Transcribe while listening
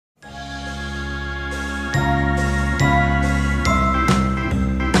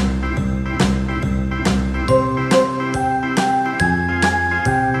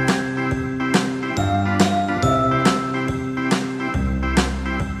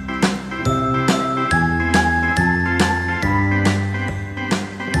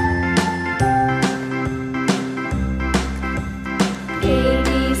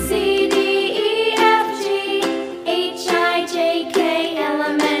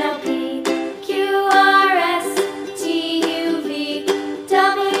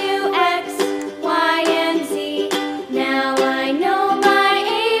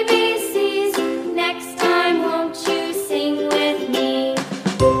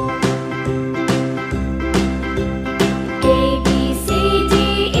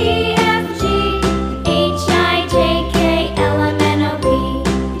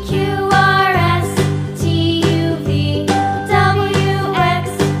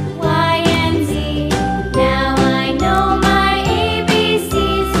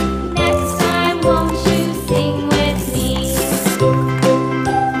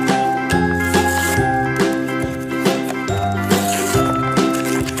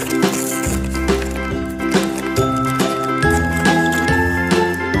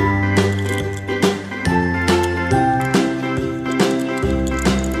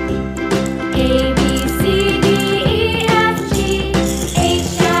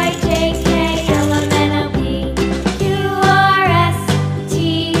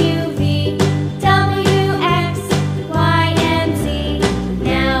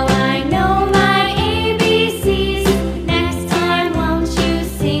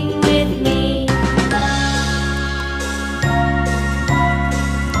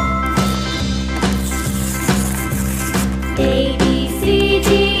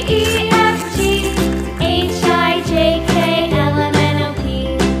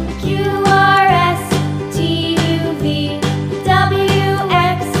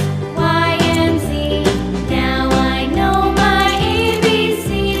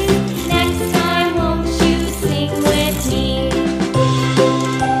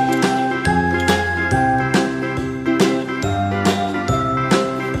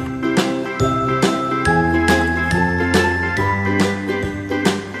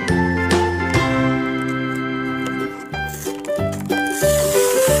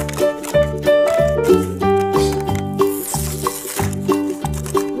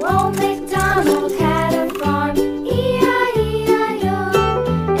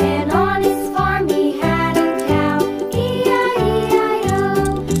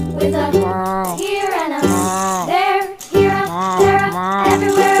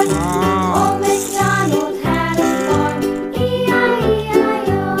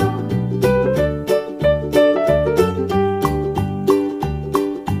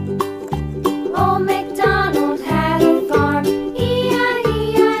Old MacDonald had a farm,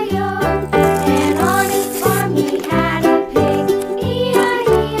 E-I-E-I-O. And on his farm he had a pig,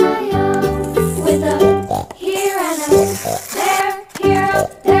 E-I-E-I-O. With a here and a there, here up,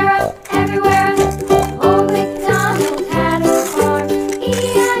 there up, everywhere. Old MacDonald had a farm,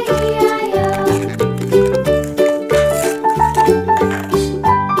 E-I-E-I-O.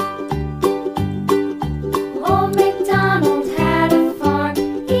 Old MacDonald had a farm,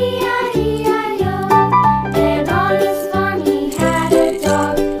 E-I-E-I-O. And on his farm he had a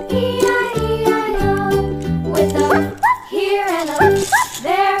dog, E-I-E-I-O. With a here and a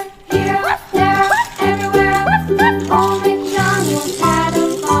there, here, there, everywhere. Old MacDonald had a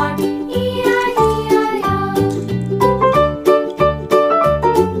farm, E-I-E-I-O.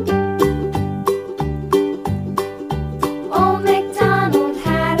 Old MacDonald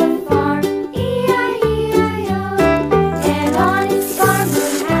had a farm, E-I-E-I-O. And on his farm he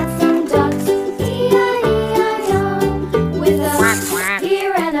had some ducks, E-I-E-I-O. With a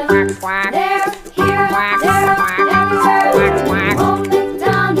here and a there, here, there, everywhere. Old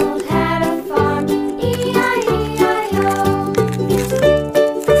MacDonald had a farm, E-I-E-I-O.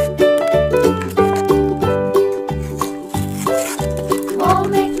 Old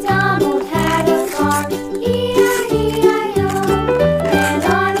MacDonald had a farm, E-I-E-I-O. And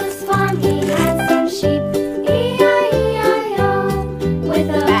on his farm he had some sheep, E-I-E-I-O. With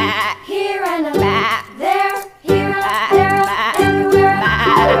a here and a there, here, there, everywhere.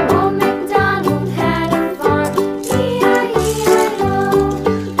 Old MacDonald had a farm, E-I-E-I-O.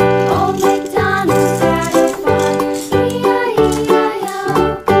 Old MacDonald had a farm, E-I-E-I-O.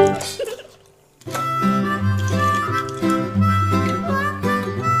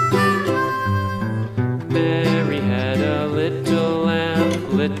 Mary had a little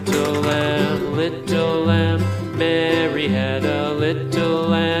lamb, little lamb, little lamb. Mary had a little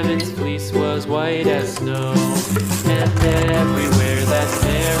lamb, its fleece was white as snow. And everywhere that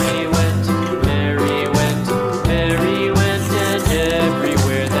Mary went, Mary went, Mary went. And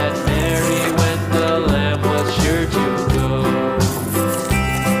everywhere that Mary went, the lamb was sure to go.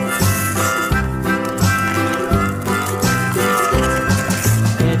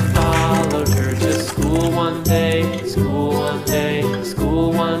 It followed her to school one day, school one day,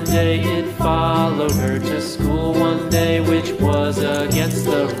 school one day. It followed her to school one day, which was against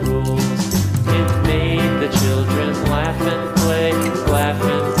the rules. It made the children laugh and play, laugh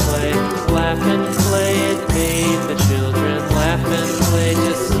and play, laugh and play. It made the children laugh and play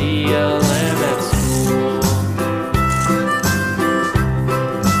to see a lamb at school.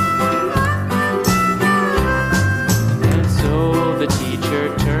 And so the teacher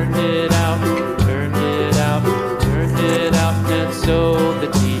turned it out, turned it out, turned it out. And so the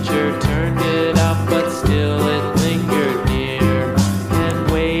teacher turned it out, but still it lingered near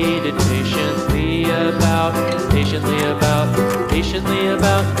and waited patiently about, patiently about, patiently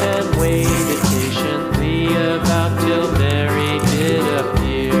about, and waited patiently about till Mary did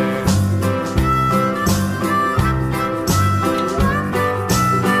appear.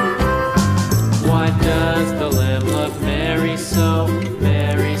 Why does the lamb love Mary so,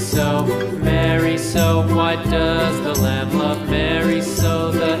 Mary so, Mary so? Why does the lamb love Mary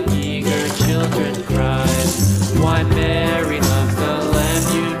so? The eager children cried. Why Mary loves the lamb,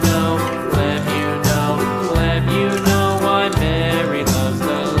 you know, lamb, you know, lamb, you know. Why Mary loves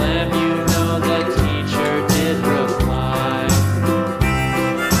the lamb, you know, the teacher did reply.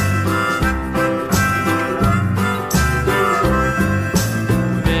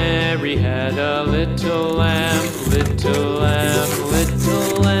 Mary had a little lamb,